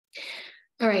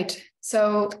All right.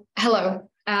 So, hello.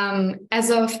 In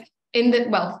the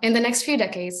next few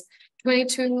decades,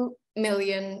 around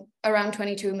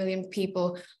 22 million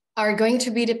people are going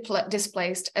to be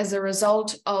displaced as a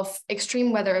result of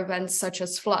extreme weather events such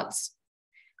as floods.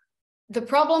 The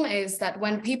problem is that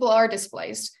when people are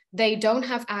displaced, they don't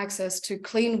have access to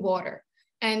clean water.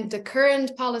 And the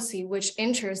current policy which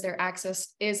ensures their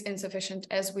access is insufficient,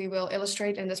 as we will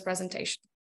illustrate in this presentation.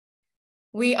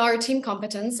 We are Team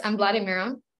Competence. I'm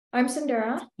Vladimira. I'm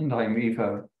Sindara. And I'm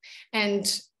Ivo.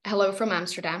 And hello from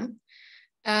Amsterdam.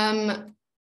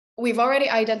 We've already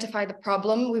identified the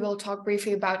problem. We will talk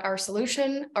briefly about our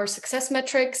solution, our success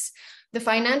metrics, the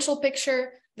financial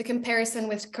picture, the comparison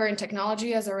with current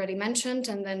technology, as already mentioned,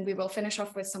 and then we will finish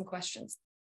off with some questions.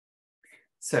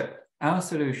 So our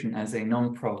solution as a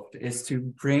non-profit is to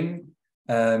bring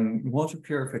water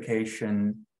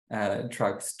purification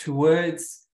trucks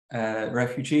towards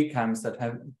refugee camps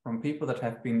from people that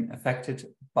have been affected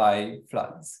by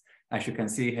floods. As you can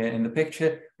see here in the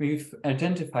picture, we've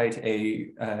identified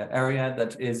a area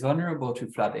that is vulnerable to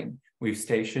flooding. We've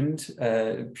stationed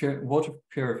water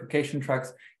purification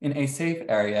trucks in a safe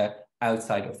area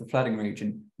outside of the flooding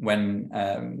region. When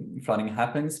flooding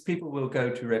happens, people will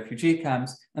go to refugee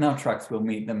camps and our trucks will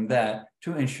meet them there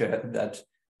to ensure that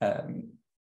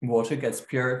water gets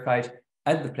purified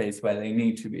at the place where they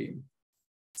need to be.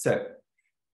 So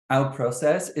our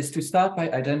process is to start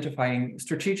by identifying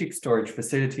strategic storage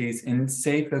facilities in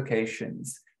safe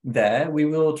locations. There, we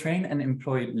will train and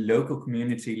employ local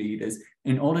community leaders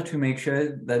in order to make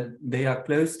sure that they are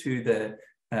close to the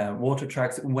water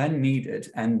trucks when needed,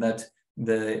 and that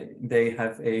they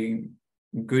have a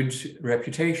good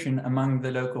reputation among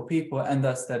the local people, and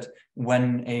thus that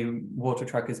when a water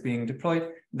truck is being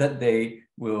deployed, that they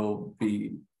will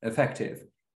be effective.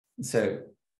 So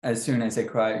as soon as a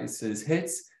crisis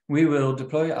hits, we will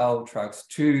deploy our trucks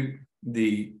to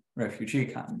the refugee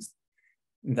camps.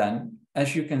 Then,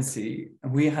 as you can see,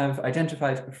 we have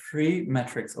identified 3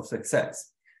 metrics of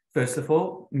success. First of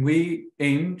all, we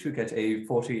aim to get a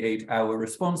 48-hour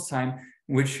response time,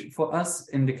 which for us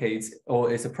indicates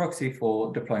or is a proxy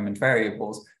for deployment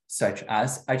variables, such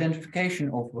as identification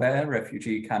of where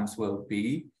refugee camps will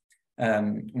be,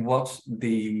 what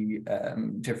the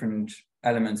different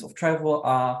elements of travel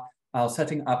are, our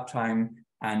setting up time,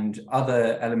 and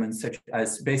other elements such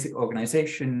as basic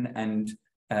organization and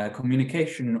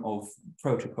communication of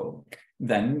protocol.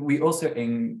 Then we also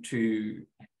aim to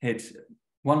hit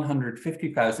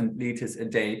 150,000 liters a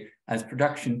day as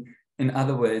production. In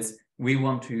other words, we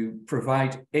want to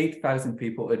provide 8,000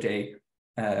 people a day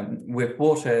with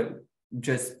water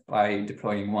just by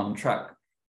deploying 1 truck.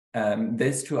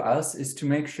 This to us is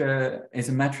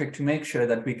a metric to make sure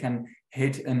that we can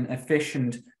hit an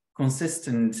efficient,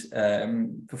 consistent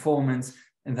performance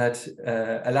that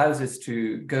allows us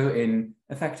to go in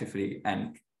effectively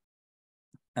and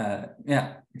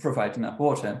provide enough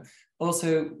water.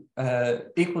 Also,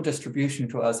 equal distribution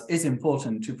to us is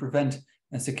important to prevent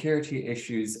security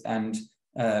issues and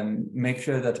make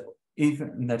sure that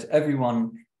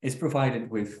everyone is provided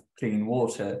with clean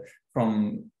water,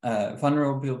 from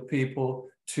vulnerable people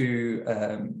to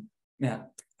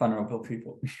vulnerable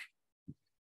people.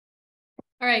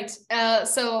 All right,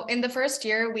 so in the first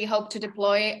year, we hope to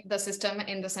deploy the system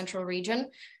in the central region.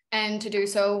 And to do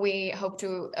so, we hope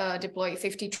to deploy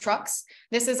 50 trucks.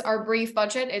 This is our brief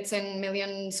budget. It's in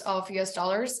millions of US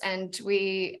dollars, and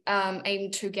we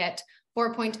aim to get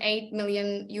 $4.8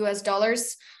 million US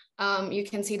dollars. You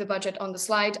can see the budget on the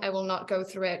slide. I will not go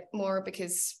through it more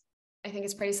because I think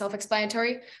it's pretty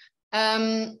self-explanatory.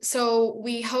 So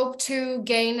we hope to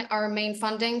gain our main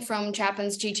funding from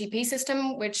Japan's GGP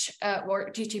system,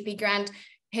 or GGP grant,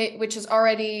 which has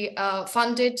already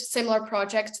funded similar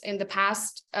projects in the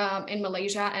past in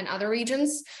Malaysia and other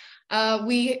regions.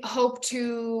 We hope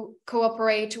to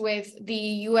cooperate with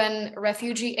the UN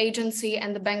Refugee Agency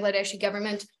and the Bangladeshi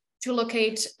government to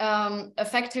locate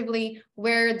effectively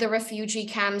where the refugee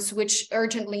camps which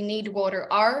urgently need water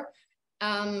are,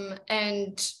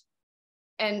 and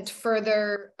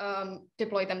further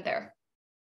deploy them there.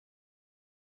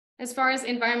 As far as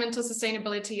environmental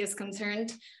sustainability is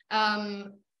concerned,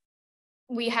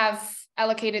 we have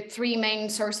allocated 3 main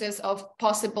sources of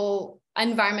possible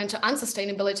environmental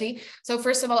unsustainability. So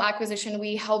first of all, acquisition,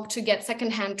 we hope to get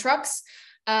secondhand trucks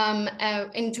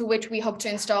into which we hope to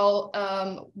install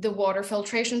the water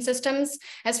filtration systems.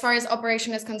 As far as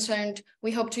operation is concerned,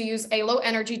 we hope to use a low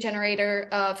energy generator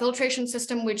filtration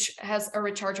system, which has a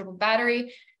rechargeable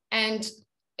battery. And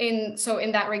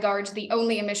in that regard, the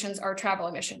only emissions are travel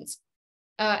emissions.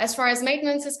 As far as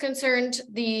maintenance is concerned,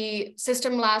 the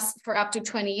system lasts for up to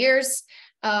 20 years.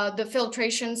 The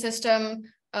filtration system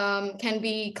can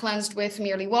be cleansed with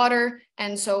merely water,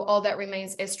 and so all that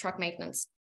remains is truck maintenance.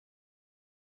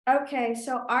 Okay,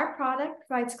 so our product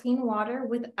provides clean water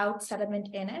without sediment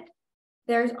in it.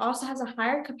 There also has a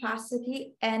higher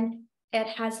capacity and it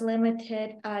has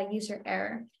limited user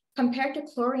error. Compared to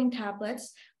chlorine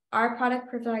tablets, our product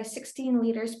provides 16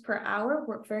 liters per hour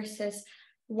versus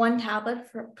one tablet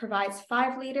provides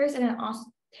 5 liters, and it also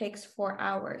takes 4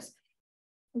 hours.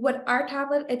 With our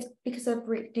tablet, it's because of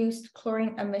reduced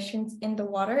chlorine emissions in the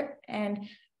water, and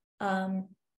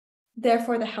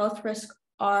therefore the health risks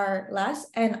are less,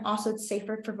 and also it's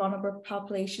safer for vulnerable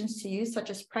populations to use, such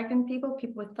as pregnant people,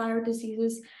 people with thyroid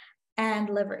diseases, and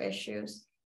liver issues.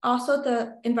 Also,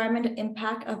 the environmental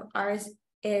impact of ours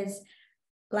is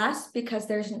less because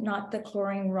there's not the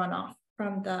chlorine runoff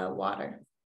from the water.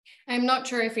 I'm not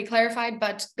sure if we clarified,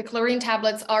 but the chlorine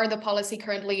tablets are the policy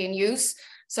currently in use.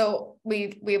 So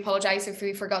we apologize if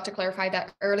we forgot to clarify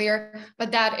that earlier,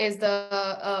 but that is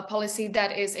the policy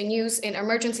that is in use in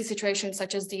emergency situations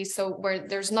such as these. So where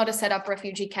there's not a set up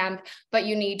refugee camp, but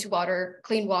you need to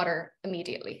clean water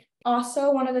immediately. Also,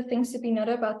 one of the things to be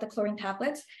noted about the chlorine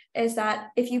tablets is that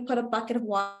if you put a bucket of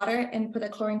water and put a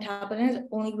chlorine tablet in, it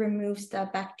only removes the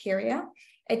bacteria.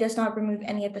 It does not remove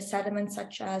any of the sediments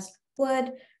such as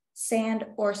wood, sand,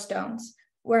 or stones,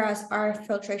 whereas our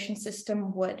filtration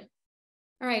system would.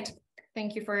 All right,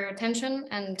 thank you for your attention,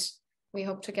 and we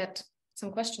hope to get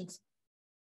some questions.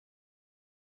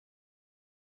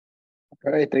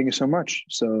 All right, thank you so much.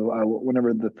 So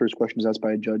whenever the first question is asked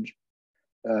by a judge,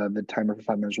 the timer for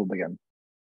 5 minutes will begin.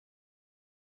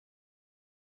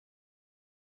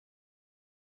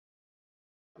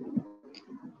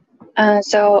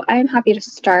 So I'm happy to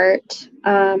start.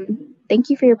 Thank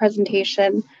you for your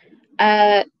presentation.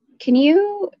 Can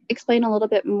you explain a little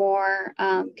bit more,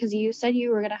 because you said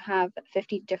you were going to have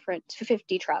 50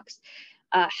 trucks.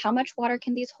 How much water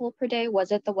can these hold per day?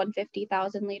 Was it the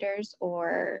 150,000 liters,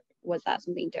 or was that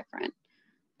something different?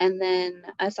 And then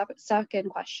a second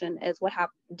question is,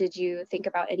 did you think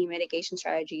about any mitigation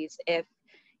strategies if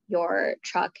your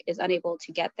truck is unable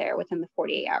to get there within the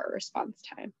 48-hour response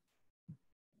time?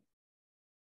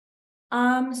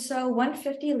 So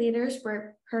 150 liters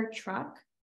were per truck.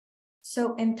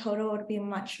 So in total, it would be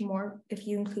much more if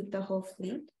you include the whole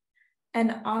fleet.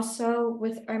 And also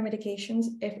with our mitigations,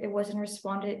 if it wasn't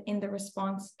responded in the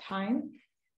response time,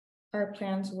 our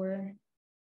plans were?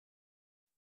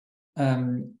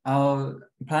 Our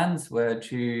plans were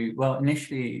to, well,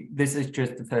 initially, this is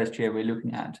just the first year we're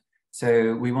looking at.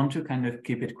 So we want to kind of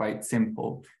keep it quite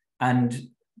simple. And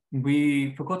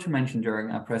we forgot to mention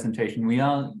during our presentation, we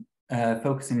are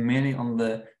focusing merely on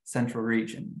the central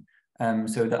region.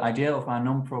 So the idea of our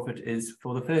nonprofit is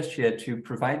for the first year to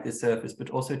provide this service,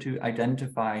 but also to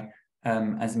identify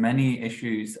as many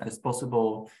issues as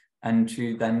possible and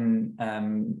to then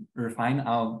refine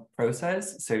our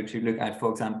process. So to look at, for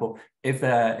example, if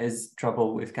there is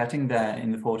trouble with getting there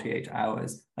in the 48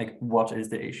 hours, like what is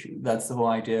the issue? That's the whole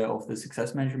idea of the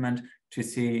success measurement, to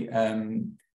see,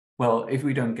 well, if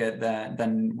we don't get there,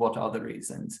 then what are the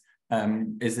reasons?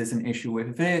 Is this an issue with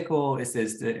the vehicle? Is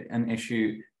this an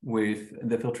issue with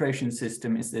the filtration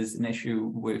system? Is this an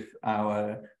issue with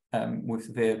our with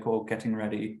the vehicle getting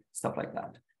ready? Stuff like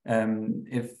that.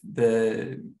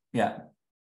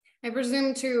 I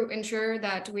presume to ensure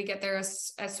that we get there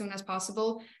as soon as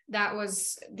possible. That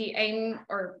was the aim,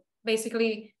 or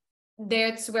basically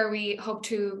that's where we hope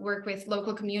to work with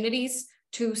local communities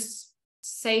to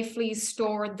safely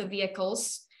store the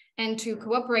vehicles and to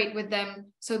cooperate with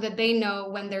them so that they know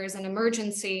when there is an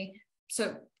emergency.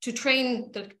 So to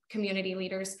train the community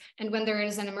leaders, and when there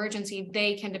is an emergency,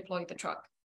 they can deploy the truck.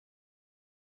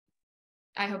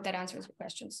 I hope that answers your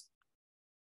questions.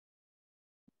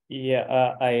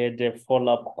 Yeah, I had a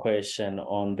follow-up question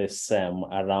on the same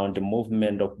around the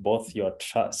movement of both your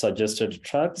suggested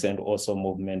trucks and also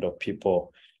movement of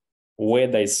people.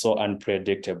 Weather is so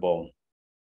unpredictable.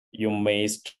 You may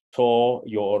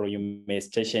you may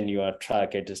station your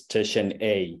truck at station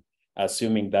A,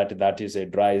 assuming that that is a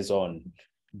dry zone,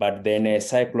 but then a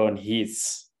cyclone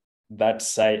hits that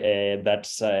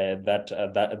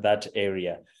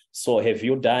area. So have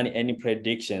you done any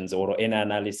predictions or any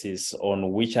analysis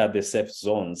on which are the safe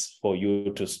zones for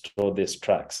you to store these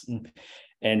trucks?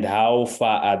 And how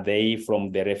far are they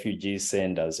from the refugee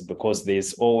centers? Because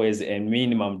there's always a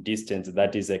minimum distance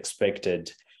that is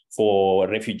expected for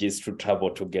refugees to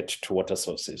travel to get to water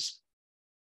sources.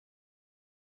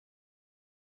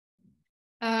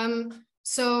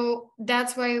 So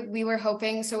that's why we were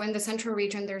hoping, so in the central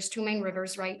region, there's 2 main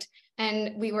rivers, right?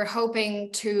 And we were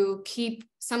hoping to keep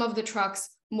some of the trucks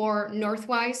more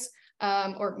northwise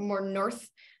or more north,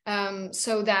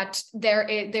 so that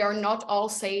they are not all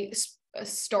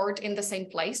stored in the same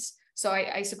place. So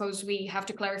I suppose we have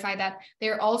to clarify that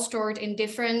they're all stored in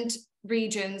different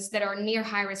regions that are near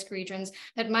high-risk regions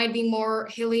that might be more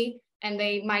hilly, and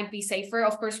they might be safer.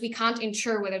 Of course, we can't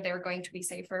ensure whether they're going to be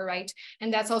safer, right?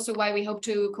 And that's also why we hope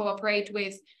to cooperate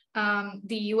with the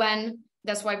UN.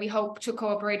 That's why we hope to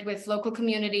cooperate with local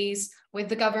communities, with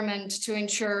the government, to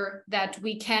ensure that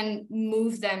we can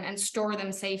move them and store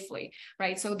them safely,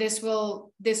 right? So this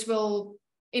will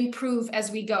improve as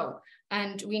we go,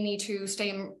 and we need to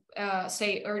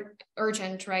stay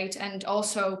urgent, right? And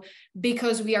also,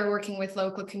 because we are working with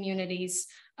local communities,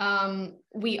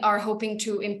 we are hoping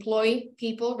to employ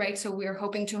people, right? So we're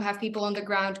hoping to have people on the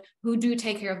ground who do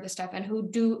take care of the stuff and who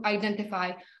do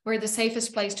identify where the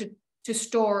safest place to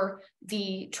store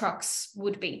the trucks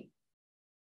would be.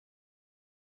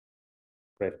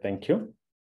 Great, thank you.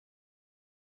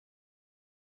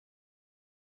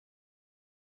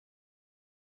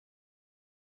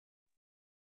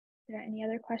 Are there any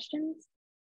other questions?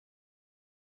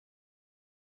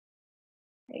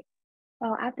 Great.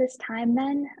 Well, at this time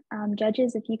then,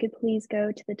 judges, if you could please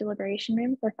go to the deliberation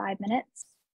room for 5 minutes,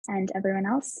 and everyone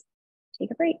else,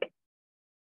 take a break.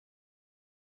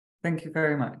 Thank you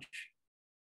very much.